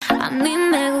mí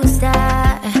me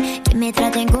gusta que me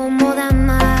traten como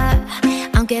dama,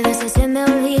 aunque a veces se me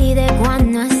olvide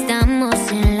cuando estamos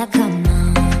en la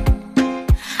cama.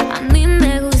 A mí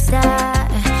me gusta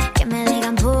que me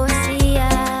digan poesía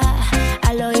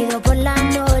al oído por la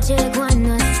noche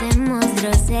cuando hacemos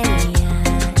groserías.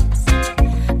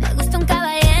 Me gusta un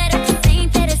caballero que sea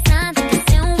interesante, que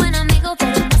sea un buen amigo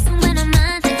pero no es un buen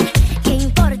amante, que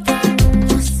importan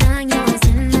unos años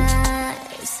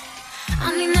más. A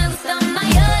mí me gustan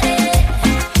mayores,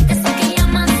 de esos que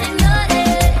llaman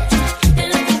señores, de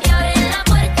los que te abren la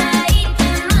puerta y te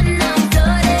mandan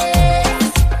flores.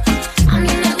 A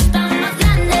mí me gustan más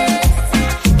grandes,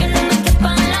 que no me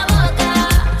quepan la boca,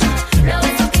 los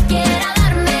besos que quiera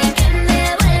darme, que me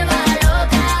vuelva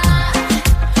loca,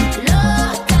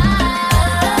 loca,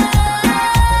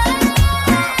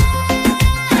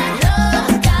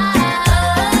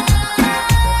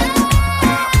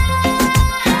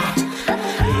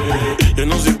 Yo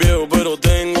no soy viejo, pero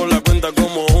tengo la cuenta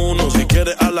como uno. Si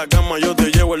quieres a la cama, yo te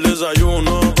llevo el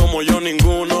desayuno. Como yo,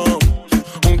 ninguno.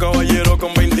 Un caballero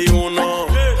con 21.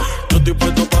 Yo estoy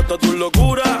puesto pa' toda tu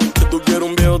locura. Que tú quieres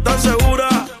un viejo tan segura.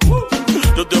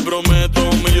 Yo te prometo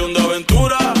 1.000.000 de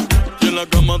aventuras. Y en la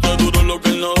cama te duro lo que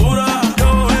él no dura.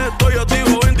 Yo estoy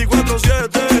activo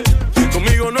 24/7.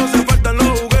 Conmigo no se faltan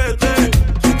los juguetes.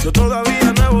 Yo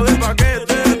todavía nuevo de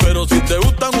paquete. Pero si te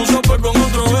gustan un sope con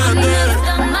otro a mí me vete.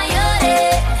 gustan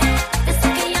mayores, de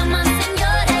esos que llaman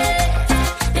señores,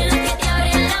 de los que te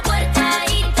abren la puerta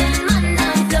y te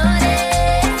mandan flores.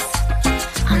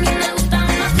 A mí me gustan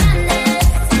más grandes,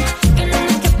 que no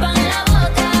me quepan la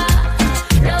boca,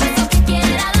 los besos que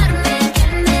quiera darme, que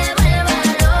me vuelva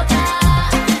loca,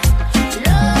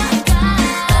 loca,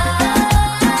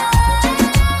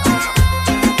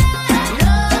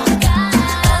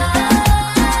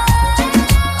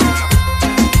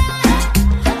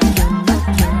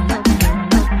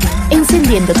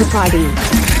 Encendiendo tu party.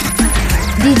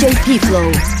 DJ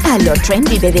P-Flow, a lo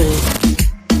trendy, bebé.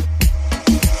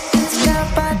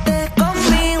 Escápate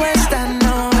conmigo esta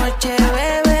noche,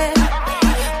 bebé.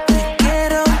 Te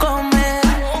quiero comer,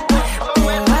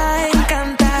 te va a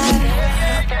encantar.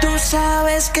 Tú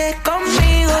sabes que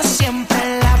conmigo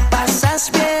siempre la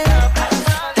pasas bien.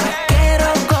 Te quiero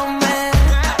comer,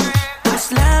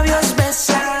 tus labios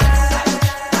besar.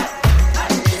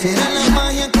 Será la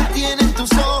magia que tienen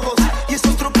tus ojos y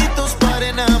esos truquitos para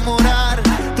enamorar.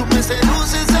 Tú me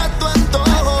seduces a tu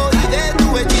antojo y de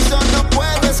tu hechizo no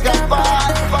puedo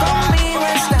escapar. Conmigo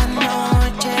esta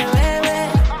noche, bebé.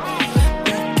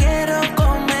 Te quiero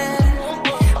comer,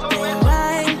 te va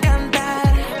a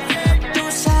encantar. Tú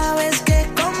sabes que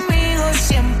conmigo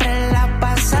siempre la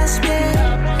pasas bien.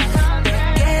 Te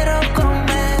quiero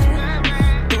comer,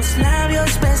 tus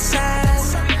labios besar.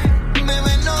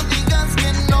 Bebé, no digas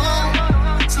que no,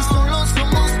 si solo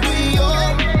somos tú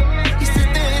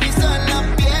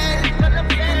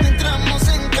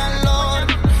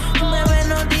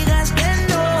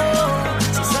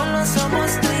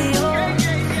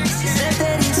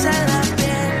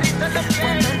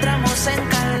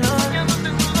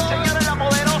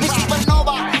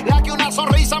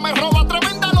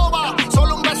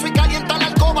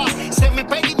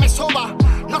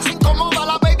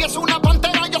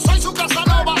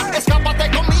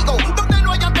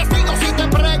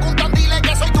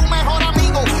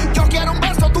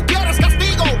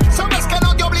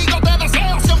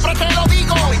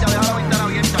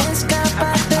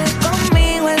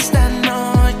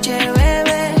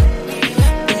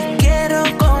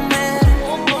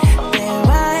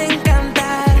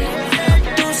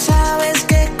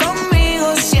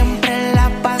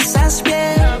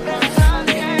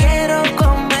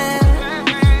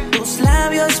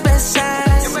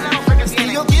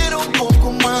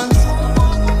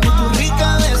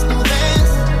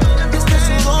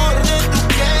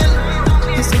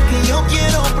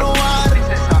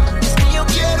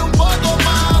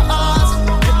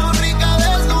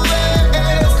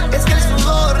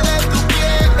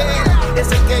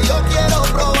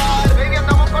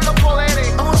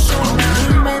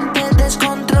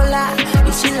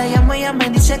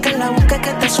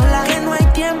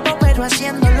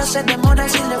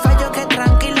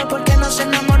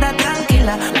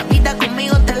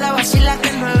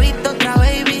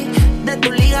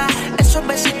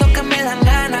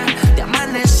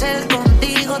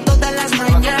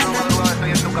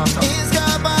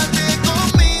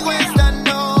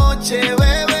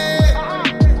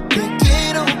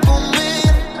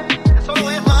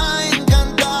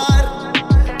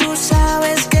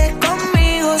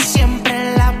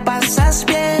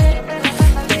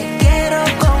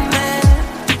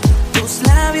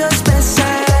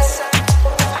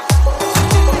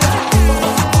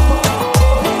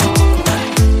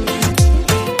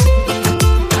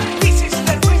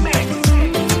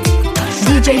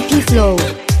Flow.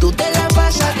 Tú te la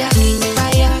pasas de aquí para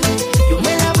allá, yo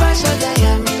me la paso de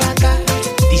allá para acá,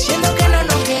 diciendo que no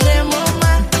nos queremos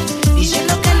más,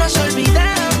 diciendo que nos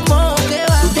olvidamos, que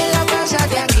va. Tú te la pasas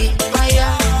de aquí para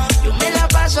allá, yo me la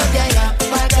paso de allá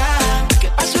para acá, que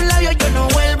paso un labio yo no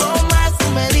vuelvo más, tú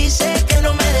me dices que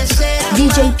no me deseas.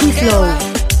 DJ P-Flow.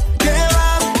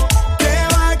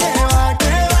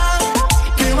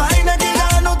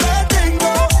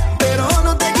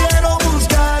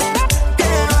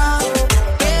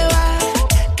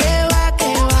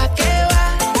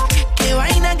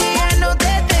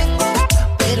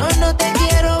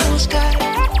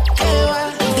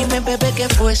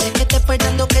 Sé que te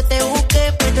esperando que te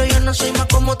busque, pero yo no soy más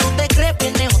como tú te crees.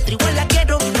 Viene otra igual la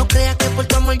quiero, no creas que por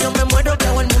tu amor yo me muero. Que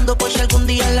hago el mundo por si algún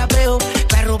día la veo.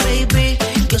 Claro, baby,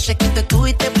 yo sé que tú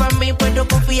estuviste para mí, pero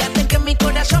confíate que mi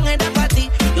corazón era para ti.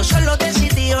 Yo solo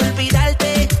decidí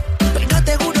olvidarte, pero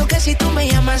te juro que si tú me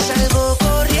llamas salgo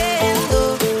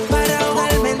corriendo para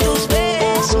ahogarme en tus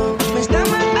besos. Me está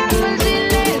matando el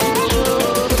silencio.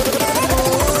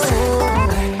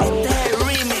 Este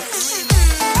remix.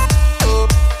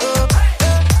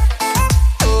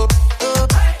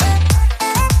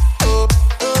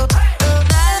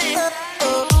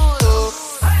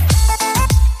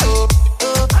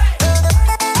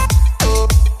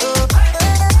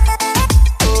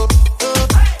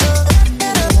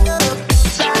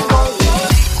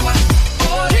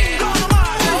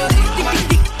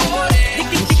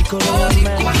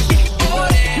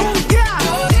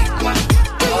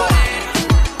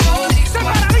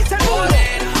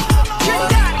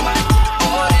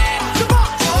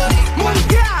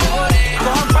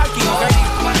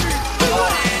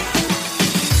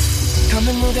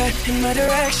 In my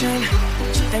direction,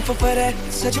 so thankful for that,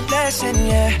 such a blessing,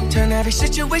 yeah. Turn every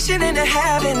situation into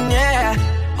heaven, yeah.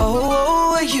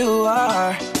 Oh, you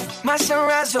are my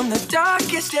sunrise on the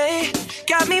darkest day.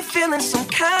 Got me feeling some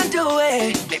kind of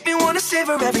way. Make me wanna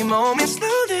savor every moment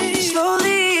slowly,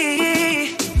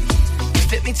 slowly. You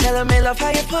fit me, tailor-made, love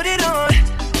how you put it on.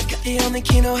 Got the only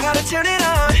key, know how to turn it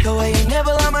on. The way you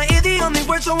never lie my ear, the only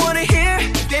words I wanna hear.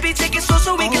 Baby, take it slow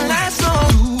so we can last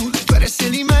long. Tú eres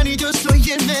el imán y yo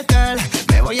soy el metal.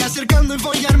 Me voy acercando y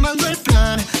voy armando el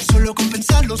plan. Solo con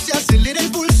pensarlo se acelera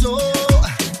el pulso.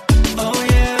 Oh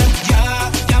yeah,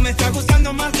 ya me está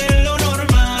gustando más de lo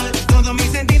normal. Todos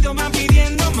mis sentidos van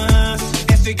pidiendo más.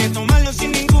 Esto hay que tomarlo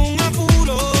sin ningún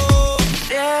apuro.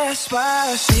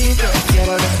 Despacito,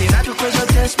 quiero respirar tu cuello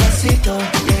despacito.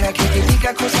 Llega que te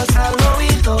diga cosas al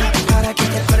oído, para que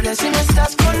te acuerdes si no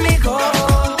estás conmigo.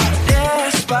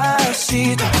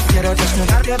 Despacito, quiero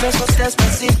desnudarte a besos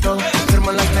despacito.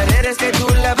 Firmo las paredes de tu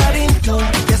laberinto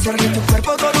y hacer de tu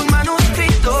cuerpo todo un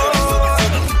manuscrito.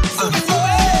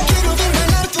 Quiero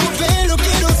desvelar tu pelo,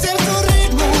 quiero ser tu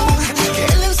ritmo.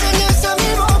 Que le enseñes a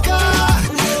mi boca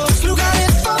tus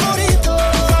lugares favoritos.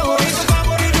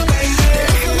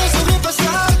 Déjame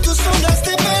sobrepasar tus zonas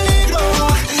de peligro,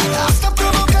 hasta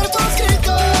provocar tus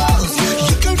gritos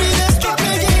y que olvides tu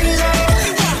apellido.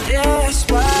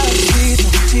 Despacito,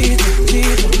 chito,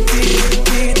 chito,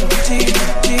 chito, chito,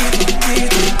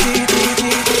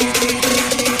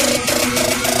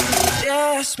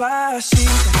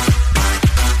 despacito.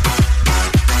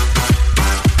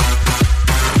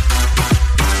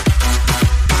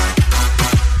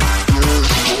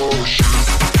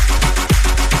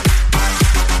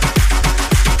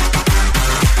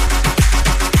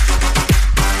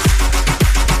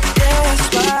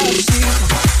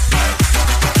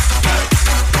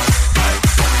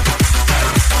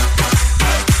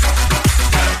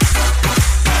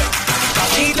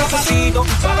 Pasito,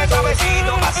 suave,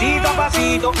 suavecito, pasito a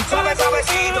pasito, suave,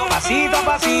 suavecito, pasito a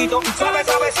pasito, suave,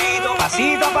 suavecito,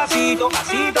 pasito a pasito,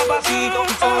 pasito a pasito,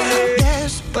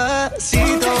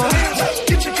 Despacito.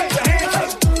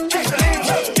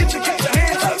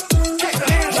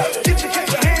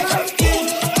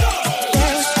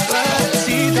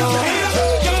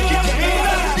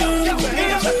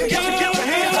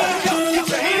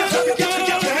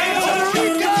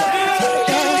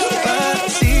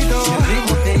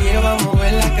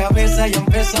 Ya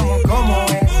empezamos como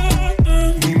es.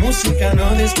 Mi música no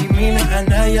discrimina a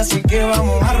nadie, así que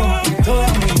vamos a romper. Toda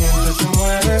mi mente se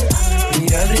mueve.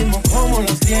 Mira el ritmo como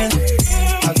los tiene.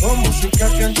 Hago música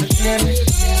que entretiene.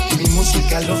 Mi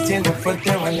música los tiene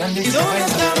fuerte bailando. ¿Y dónde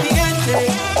está mi gente?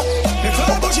 Mejor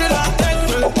escuche la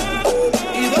gente.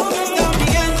 ¿Y dónde está mi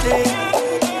gente?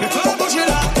 Mejor escuche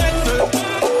la gente.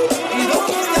 ¿Y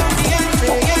dónde está mi gente?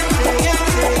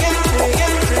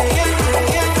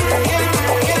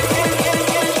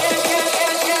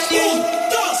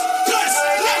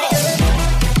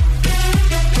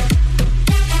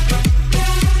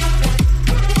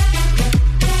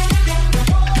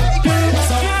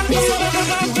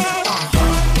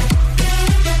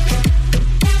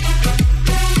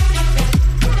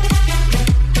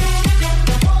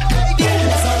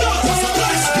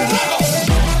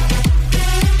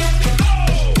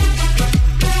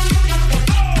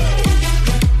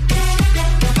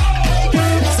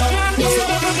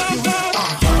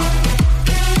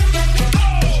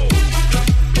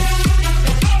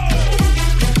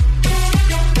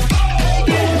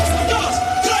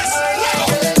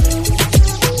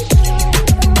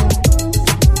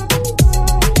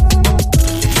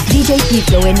 DJ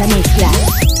P-Flow en la mezcla.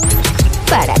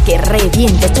 Para que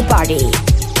reviente tu party.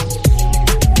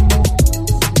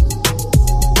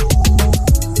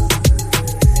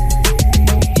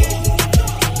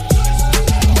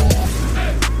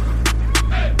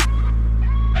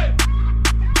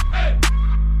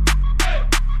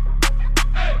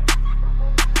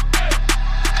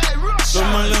 Los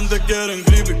maleantes quieren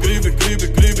creepy, creepy,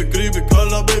 creepy, creepy, creepy.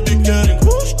 Todas las baby quieren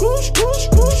kush, kush, kush,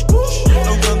 kush, kush.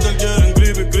 Los cantantes quieren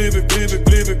creepy, creepy, creepy,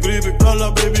 creepy, creepy. Todas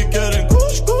las baby quieren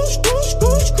kush, kush, kush,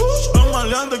 kush, kush. Los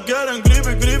maleantes quieren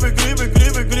creepy, creepy, creepy,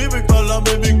 creepy, creepy. Todas las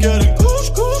baby quieren kush,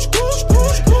 kush, kush,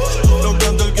 kush, kush. Los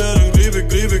cantantes quieren creepy,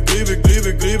 creepy, creepy,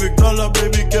 creepy, creepy. Todas las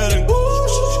baby quieren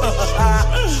kush.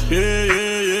 Yeah,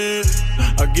 yeah, yeah.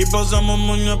 Aquí pasamos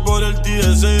moñas por el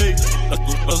TSA.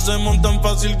 No se montan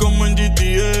fácil como en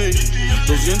GTA.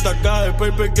 200k de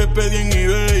paper que pedí en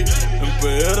eBay. En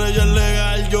PR ya es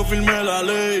legal, yo firmé la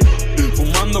ley.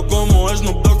 Fumando como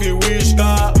Snoop Dogg y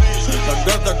Whisca. Las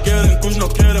gatas quieren kush, no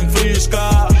quieren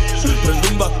frisca. Prendo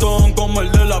un bastón como el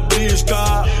de la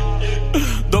brisca.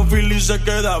 Dos Phillies se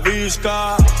queda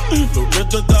visca. Lo que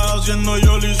tú estás haciendo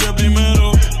yo lo hice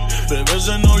primero. Bebé,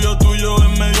 ese novio tuyo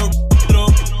es medio c***ro.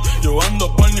 Yo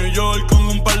ando por New York con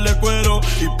un par de cuero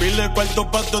y pile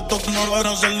cuarto pa' todos estos no van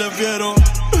a serle fiero.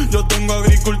 Yo tengo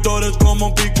agricultores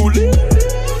como Piculín,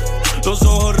 los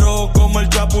ojos rojos como el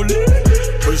Chapulín.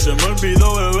 Hoy se me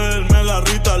olvidó beberme la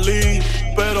Ritalin,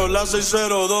 pero la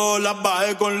 602 las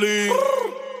bajé con Lean.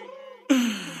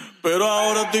 Pero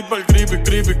ahora estoy pa'l creepy,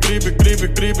 creepy, creepy,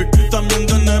 creepy, creepy. También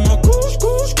tenemos kush,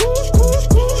 kush, kush, kush,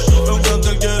 kush. Los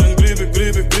cantantes quieren creepy,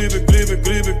 creepy, creepy, creepy,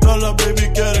 creepy. Todas las baby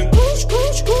quieren kush,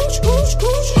 kush, kush, kush,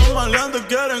 kush. Los maleantes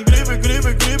quieren creepy,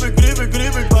 creepy, creepy, creepy,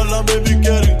 creepy. Todas las baby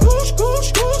quieren kush,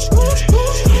 kush, kush, kush,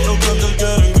 kush. Los cantantes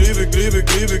quieren creepy, creepy,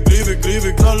 creepy, creepy,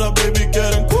 creepy. Todas las baby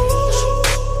quieren kush.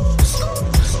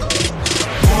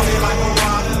 Party like a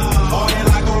rock, party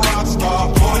like a rock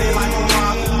star, party like a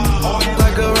rock,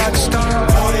 like a rock star.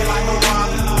 Party like a rock,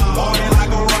 party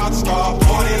like a rock star,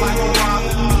 party like a rock,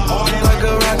 party like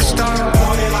a rock star.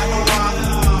 Party like a rock,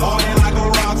 party like a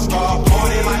rock star,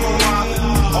 party like a rock,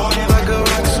 party like a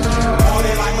rock star.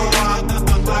 Party like a rock,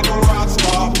 like a rock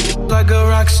star, like a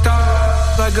rock star,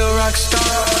 like a rock star.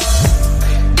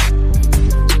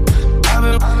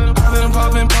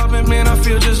 I've been popping, man, I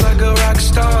feel just like a rock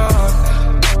star.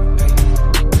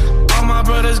 All my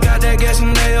brothers got that gas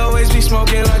and they always be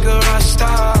smoking like a rock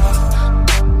star.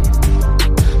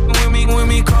 When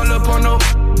we call up on no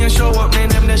and show up, man,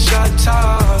 them the shot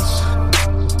toss.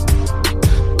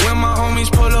 When my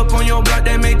homies pull up on your block,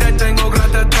 they make that thing go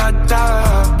grata-ta-ta.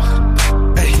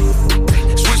 Hey,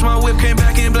 switch my whip, came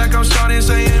back in black, I'm starting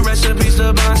saying recipes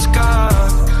to Bon Scott.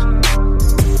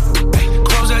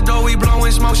 Close that door, we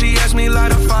blowing smoke. She asked me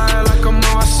light a fire like I'm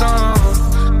on a song.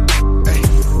 Hey,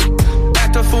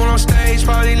 act a fool on stage,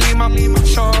 probably leave my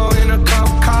show in a cop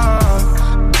car.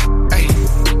 Hey,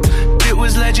 it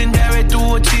was legendary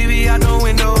through a TV out the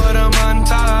window of the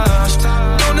montage.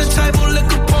 On the table,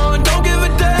 liquor porn, don't give a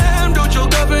damn. Don't your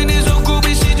girlfriend is a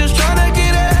groupie, she just tryna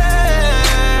get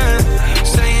in.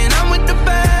 Saying I'm with the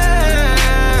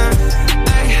band.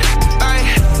 Ay, ay,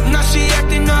 now she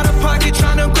acting out of pocket,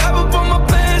 tryna grab up on my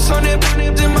pants. On that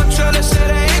in my trailer, said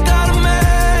they ain't got a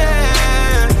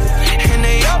man. And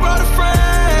they all brought a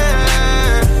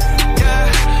friend.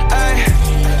 Yeah, ay.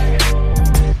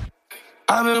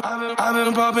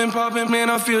 I've been popping, man,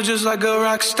 I feel just like a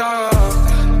rock star.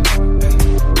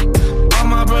 All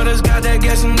my brothers got that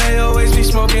gas and they always be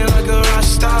smoking like a rock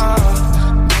star.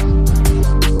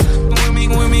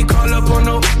 When we call up on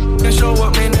no and show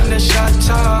up, man, in the shot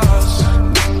toss.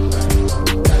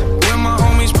 When my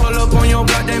homies pull up on your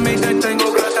block, they make that thing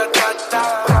go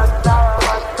grata-ta-ta.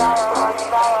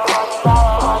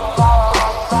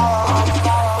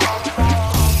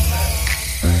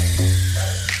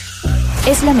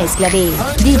 Es la mezcla de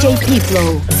DJ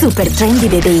P-Flow, Super Trendy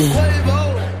Bebé.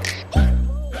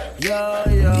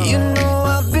 You know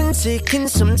I've been taking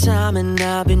some time and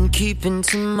I've been keeping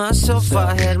to myself.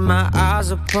 I had my eyes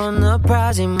upon the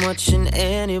prize, ain't watching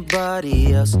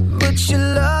anybody else. But your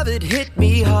love, it hit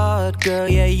me hard, girl.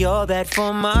 Yeah, you're bad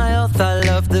for my health. I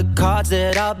love the cards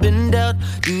that I've been dealt.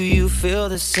 Do you feel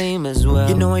the same as well?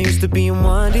 You know I used to be in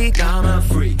one deep, now I'm not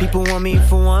free. People want me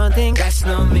for one thing, that's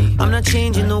not me. I'm not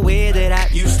changing the way that I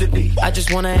used to be. I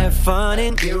just wanna have fun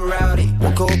and get rowdy.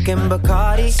 One Coke and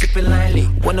Bacardi, sipping lightly.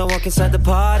 When I walk inside the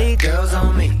party, girls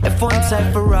on me. F1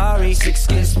 type Ferrari, 6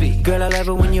 speed. Girl, I love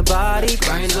it when your body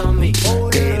grinds on me,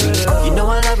 baby. You know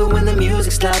I love it when the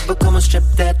music's loud, but come on, strip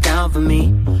that down for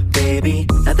me, baby.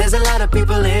 Now there's a lot of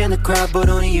people in the crowd, but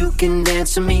only you can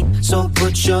dance to me. So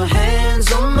put your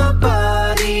hands on my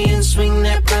body and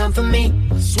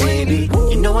baby.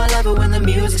 You know I love it when the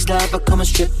music's loud, but come and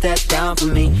strip that down for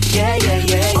me. Yeah, yeah,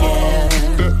 yeah, yeah.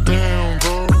 That down,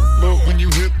 girl. Love when you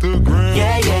hit the ground.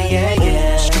 Yeah, yeah, yeah,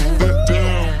 yeah. Strip that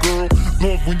down, girl.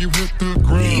 Love when you hit the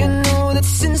ground. You know that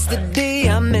since the day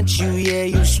I met you, yeah,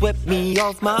 you swept me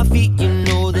off my feet. You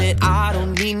know that I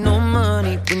don't need no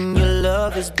money when your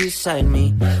love is beside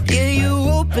me. Yeah, you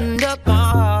opened up my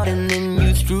heart and then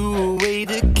you threw away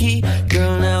the key.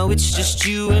 Girl, now it's just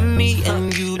you and me,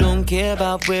 and you don't care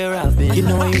about where I've been. You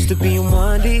know I used to be in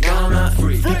one deep, now I'm not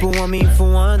free. People want me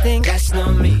for one thing, that's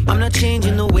not me. I'm not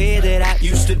changing the way that I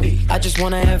used to be. I just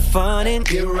wanna have fun and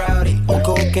get rowdy. On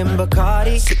coke and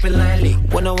Bacardi, sipping lightly.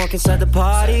 When I walk inside the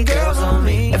party, girls on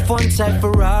me. F1 type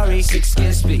Ferrari, 6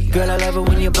 speed. Girl, I love it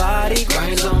when your body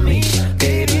grinds on me,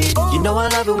 baby. You know I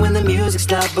love it when the music's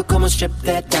loud, but come on, strip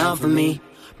that down for me,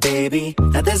 baby.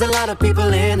 Now there's a lot of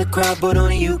people in the crowd, but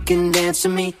only you can dance to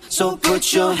me. So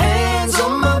put your hands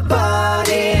on my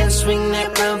body and swing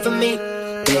that round for me,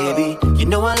 baby. You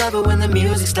know I love it when the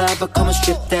music's loud, but come and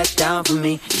strip that down for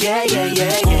me. Yeah, yeah,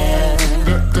 yeah, yeah.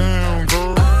 That down,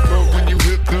 girl. Love when you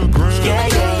hit the ground. Yeah,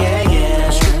 yeah, yeah, yeah.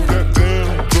 Strip that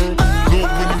down, girl. Love when you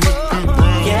hit the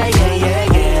ground. Yeah, yeah, yeah,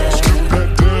 yeah. Strip that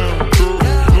down, girl.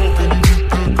 Love when you hit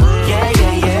the ground. Yeah,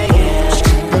 yeah, yeah, yeah.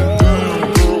 Strip that down,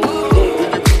 girl.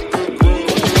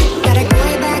 Got a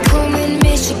boy back home in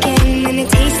Michigan, and it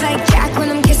tastes like Jack when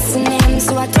I'm kissing him.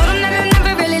 So I told him that I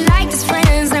never really liked his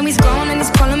friends. Now he's gone and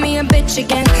he's calling me a bitch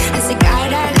again. That's a guy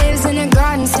that lives in a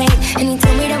garden state, and he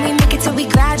told me that we make it till we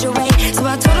graduate. So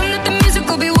I told him that the music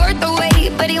will be worth the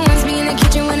wait, but he wants me in the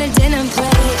kitchen when the dinner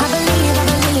play. I believe, I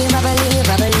believe, I believe,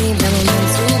 I believe that we're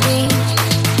meant to be.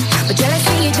 But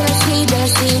jealousy, jealousy,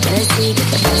 jealousy, jealousy get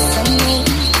the best of me.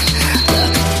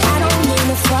 Look, I don't mean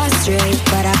to frustrate,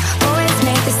 but I always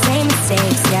make the same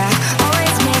mistakes, yeah.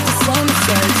 Always make the same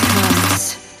mistakes, 'cause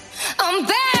I'm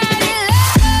bad at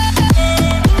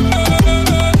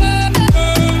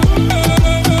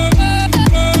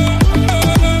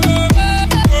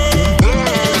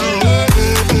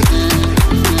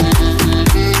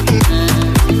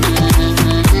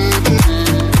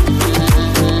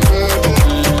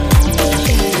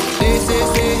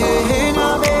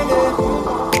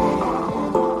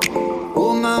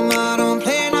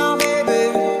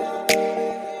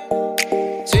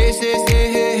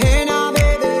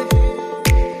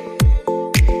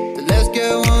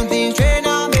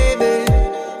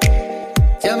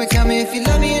Tell me if you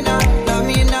love me or not, love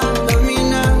me or not, love me or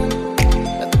not.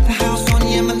 I put the house on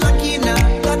you, am I lucky or not,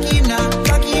 lucky or not,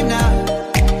 lucky or not?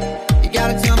 You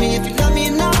gotta tell me if you love me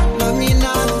or not, love me or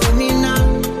not, love me or not.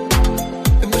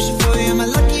 Been wishing for you, am I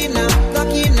lucky or not,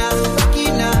 lucky or not, lucky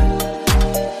or not?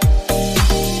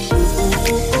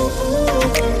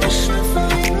 Wishing for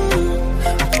you,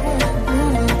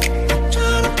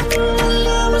 trying to pull the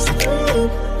lovers through.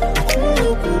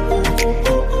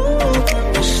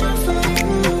 Wishing for you.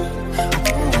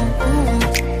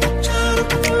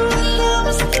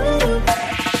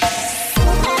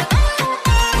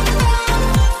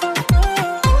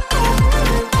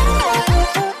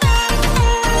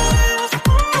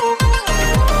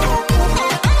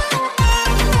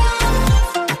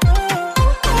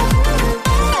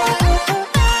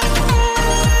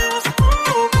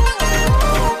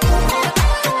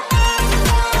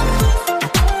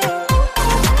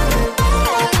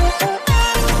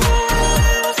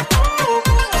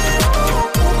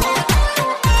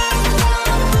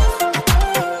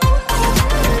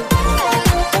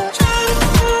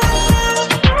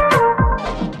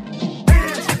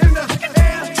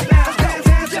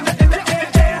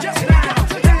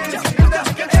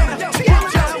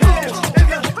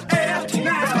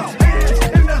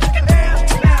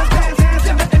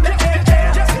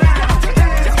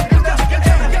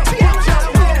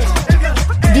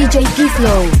 DJ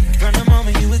P-Flow. From the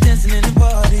moment you was dancing in the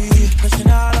party, pushing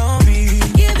all on me,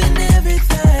 giving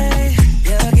everything,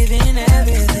 you're giving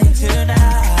everything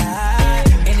tonight.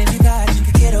 And if you thought you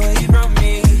could get away from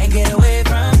me, and get away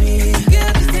from me,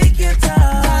 girl, just take your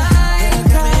time. You're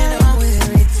coming on with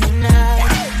me tonight.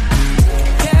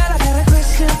 Girl, I got a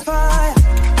question for you.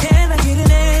 Can I get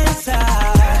an answer?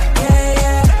 Yeah,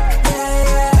 yeah, yeah,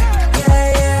 yeah, yeah,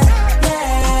 yeah,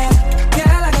 yeah.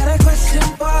 Girl, I got a question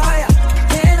for you.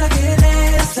 Can I get an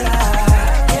answer?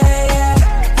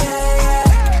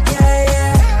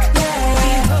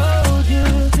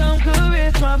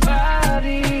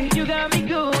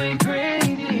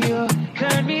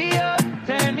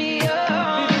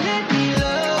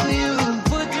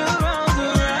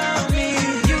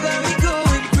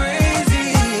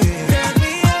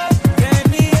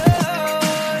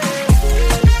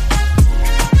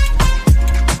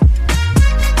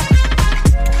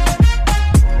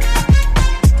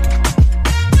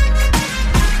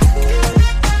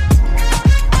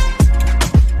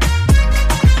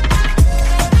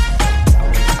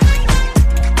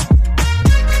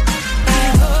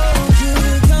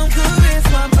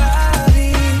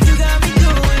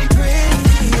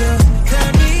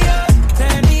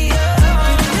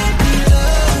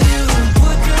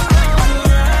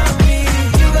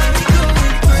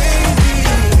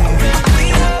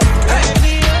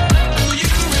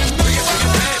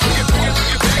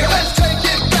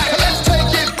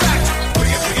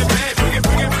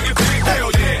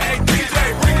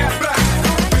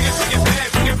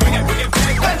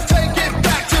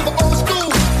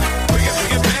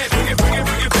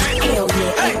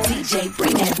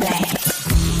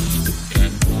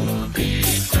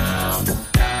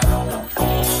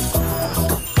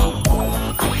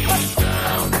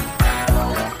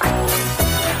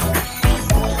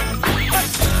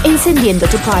 encendiendo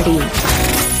tu party.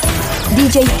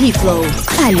 DJ P-Flow,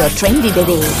 a lo trendy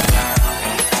bebé.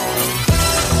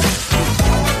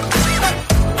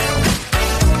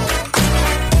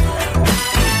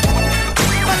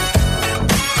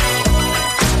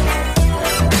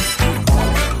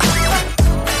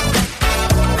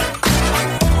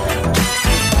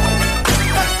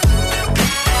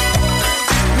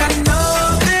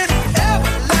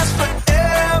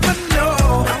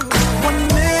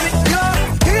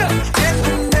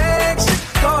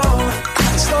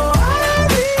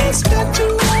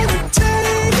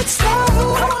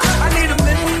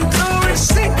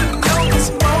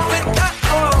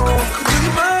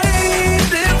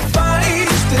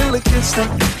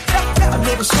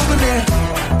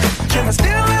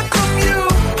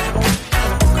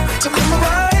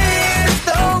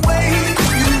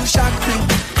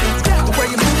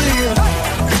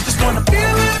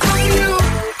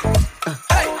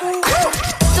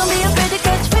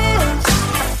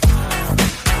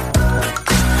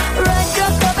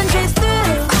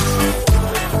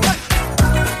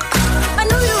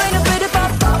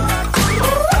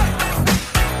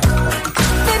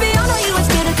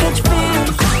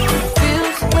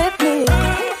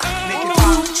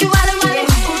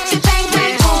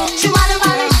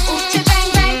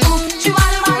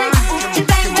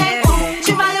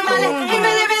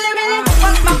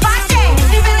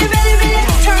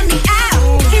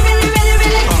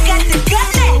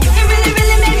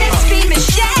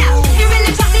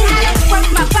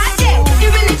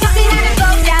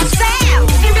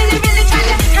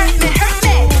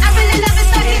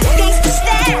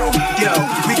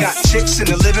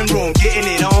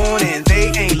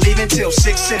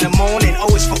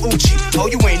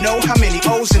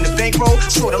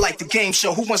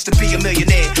 Show who wants to be a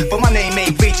millionaire, but my name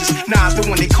ain't Regis. Nah, the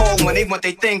one they call when they want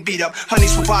they thing beat up.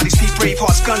 Honeys for bodies, beat brave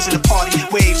hearts, guns in the party.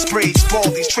 Waves, braids,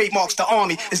 baldies, trademarks the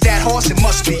army. Is that horse? It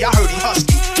must be. I heard he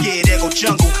husky. Yeah, there go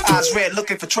jungle, eyes red,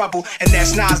 looking for trouble. And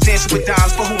that's Nas dancing with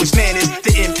dimes, but who his man is?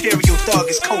 The Imperial Thug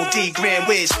is Code D, Grand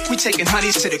Wiz. We taking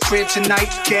honeys to the crib tonight.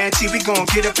 Guarantee we gon'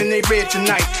 get up in they rib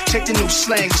tonight. Check the new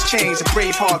slang, it's chains, a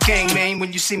brave heart gang, man.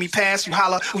 When you see me pass, you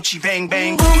holla, Uchi bang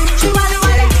bang. Uchi wale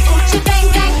wale, Uchi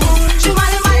bang bang. Uchi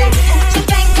wale wale, Uchi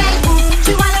bang bang.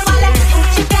 Uchi wale wale,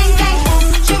 Uchi bang bang.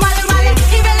 Uchi wale wale,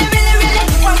 he really, really, really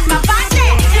work my body.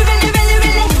 He really, really,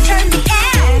 really turn me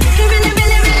on. He really,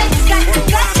 really, really got it.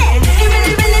 He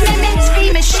really, really, really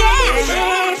scream and shout.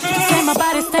 Say my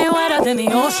body stay wetter than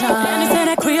the ocean. And they say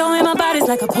that Creole in my body's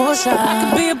like a Porsche. I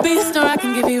can be a beast or I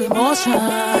can give you emotion.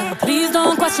 But please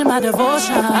don't question my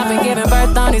devotion. I've been giving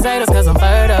birth on these haters cause I'm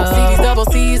fertile. See these double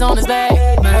C's on his back,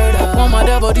 murder. Want my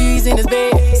double D's in his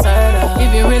bed, serta.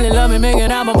 If you really love me, make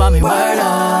an album about me, word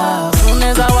up. Soon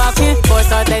as I walk in, boys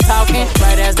start they talking.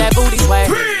 Right as that booty sway.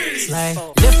 Slay.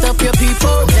 Lift up your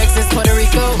people, Texas, Puerto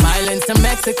Rico, Islands to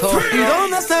Mexico. ¿Y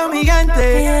dónde está mi gente?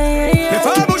 Me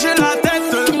fue a bouger la tête.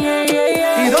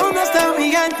 ¿Y dónde está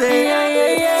mi gente?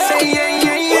 Say yeah,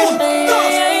 yeah, yeah. 1, 2,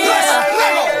 3,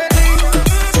 luego.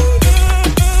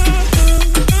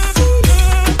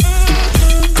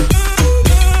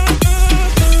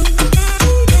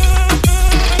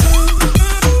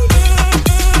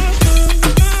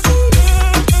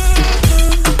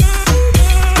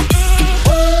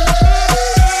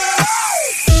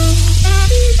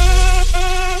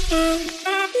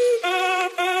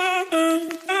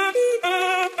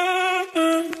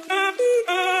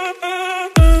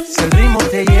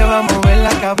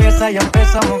 Ya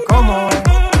empezamos como es.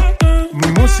 Mi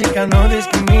música no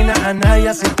discrimina a nadie,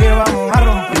 así que vamos a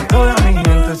romper. Toda mi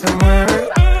gente se mueve.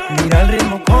 Mira el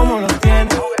ritmo como lo tiene.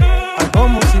 Hago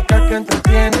música que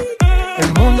entretiene.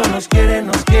 El mundo nos quiere,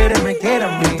 me quiere a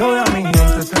mí. Toda mi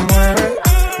gente se mueve.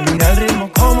 Mira el ritmo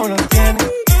como lo tiene.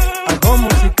 Hago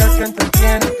música que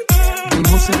entretiene. Mi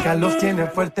música los tiene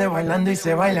fuerte bailando y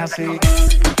se baila así.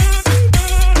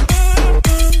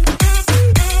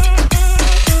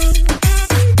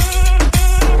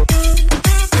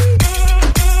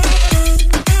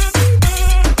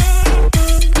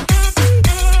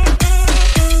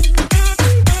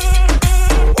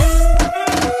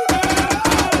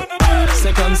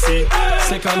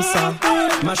 C'est comme ça,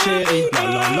 ma chérie. La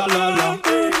la la la la.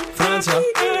 Francia,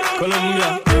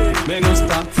 Colombia, me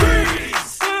gusta.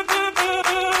 Freeze.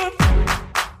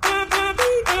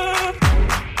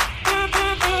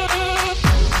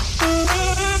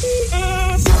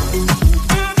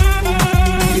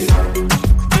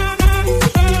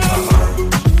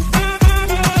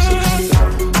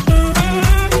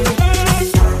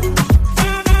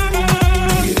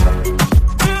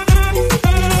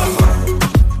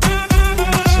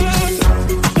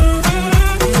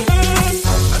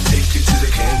 I take you to the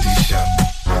candy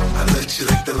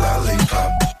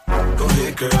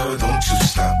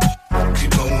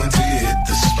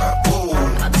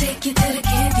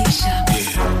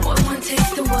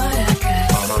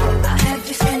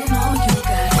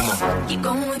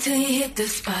till you hit the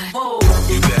spot.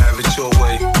 You can have it your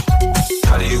way.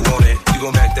 How do you want it? You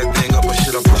gon' back that thing up or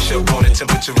should I push up on it?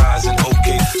 Temperature rising,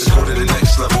 okay. Let's go to the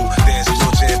next level. Dance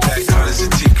floor jam packed, hot as a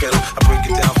tea kettle. I break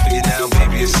it down for you now,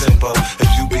 baby, it's simple. If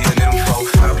you be an info,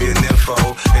 I'll be an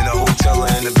info. In a hotel or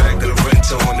in the back of the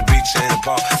rental, on the beach or in the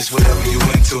park, it's whatever you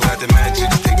into. Got the magic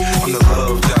stick, I'm the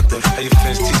love doctor. How your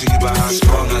friends teaching you about how I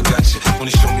sprung, I got you.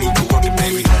 Wanna show me you can work it,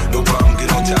 baby? No problem,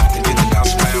 get on top and get the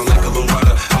bounce round like a low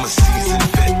rider. I'm a seasoned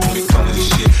vet when it comes to this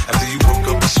shit. After you work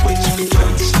up the switch, you can play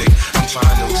with the stick. I'm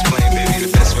trying to explain, baby,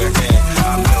 the best way I can.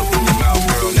 I melt in your mouth,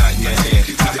 girl, not in your hand.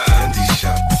 To the candy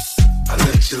shop, I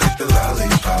let you lick the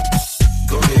lollipop.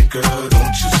 Go ahead, girl,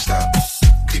 don't you stop.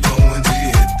 Keep going till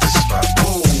you hit the spot.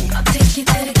 Boom. I'll take you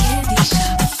to the candy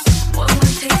shop. One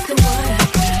more taste of what I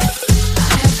got.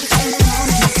 I have to spend it on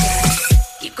this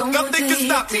side. Keep going. Nothing can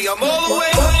stop me, I'm all the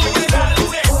way.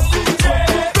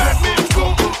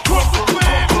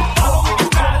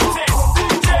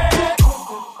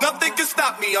 Nothing can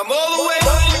stop me, I'm all the way.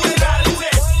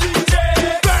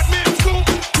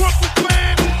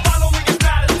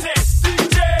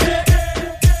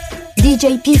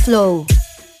 DJ P-Flow.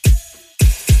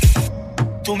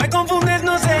 Tú me confundes,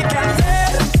 no sé qué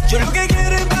hacer. Yo lo que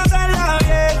quiero es pasarla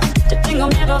bien. Yo tengo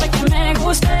miedo de que me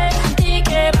guste y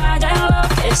que vaya a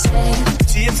enloquecer.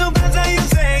 Si eso pasa, yo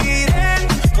seguiré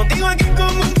contigo aquí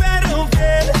como un perro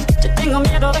fiel. Yo tengo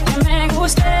miedo de que me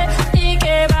guste y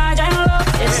que vaya a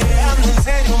enloquecer. Hablando en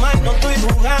serio, man, no estoy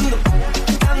jugando.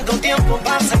 Tanto tiempo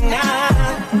pasa en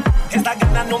nada. Estas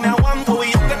ganas no me aguanto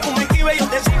y aunque tú me escribes, yo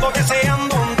te sigo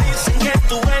deseando. Dicen que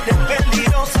tú eres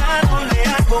peligrosa, no le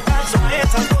hago caso a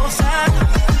esas cosas.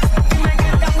 Dime qué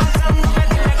está pasando, me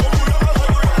tiene como un loco, soy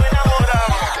un loco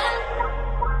enamorado.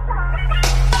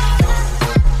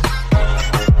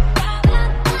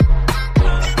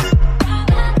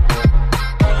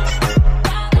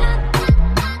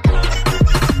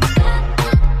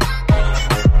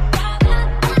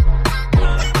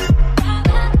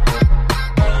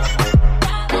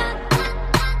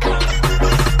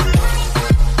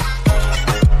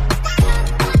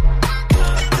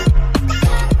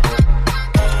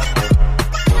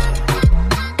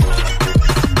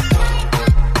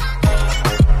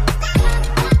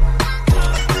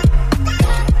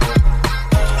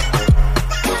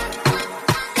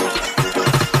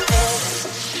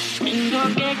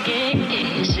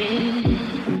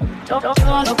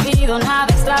 Yo no pido nada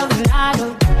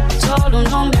extraordinario, solo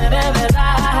un hombre de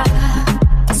verdad.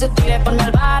 Que se tire por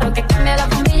el barro, que cambie la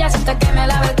bombilla hasta que me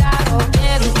lave el carro.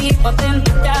 Quiero un tipo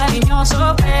atento y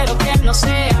cariñoso, pero que no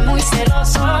sea muy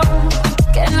celoso.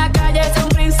 Que en la calle sea un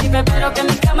príncipe, pero que en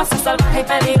mi cama sea salvaje y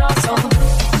peligroso.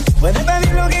 Puedes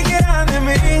pedir lo que quieras de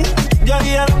mí, yo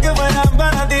haría lo que fuera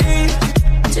para ti.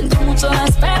 Siento mucho la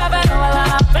espera, pero vale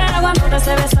la pena cuando te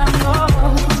esté besando.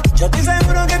 Yo estoy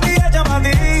seguro que te llamo a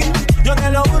ti. Yo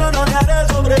te lo juro, no te haré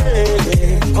sobre.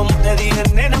 Como te dije,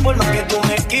 nena, por más que tú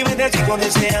me esquives, te sigo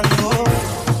deseando.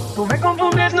 Tú me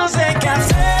confundes, no sé qué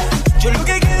hacer. Yo lo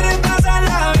que quiero es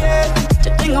pasarla bien.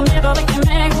 Yo tengo miedo de que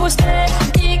me guste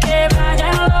y que vaya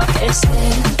a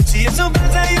enloquecer. Si eso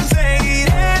pasa, yo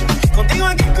seguiré contigo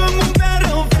aquí como un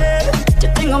perro fiel.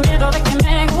 Yo tengo miedo de que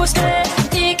me guste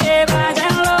y que vaya a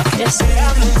enloquecer.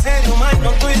 Hablo en serio, man,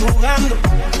 no estoy jugando.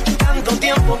 Tanto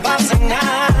tiempo pasa en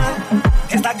nada.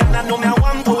 Estas ganas no me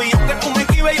aguanto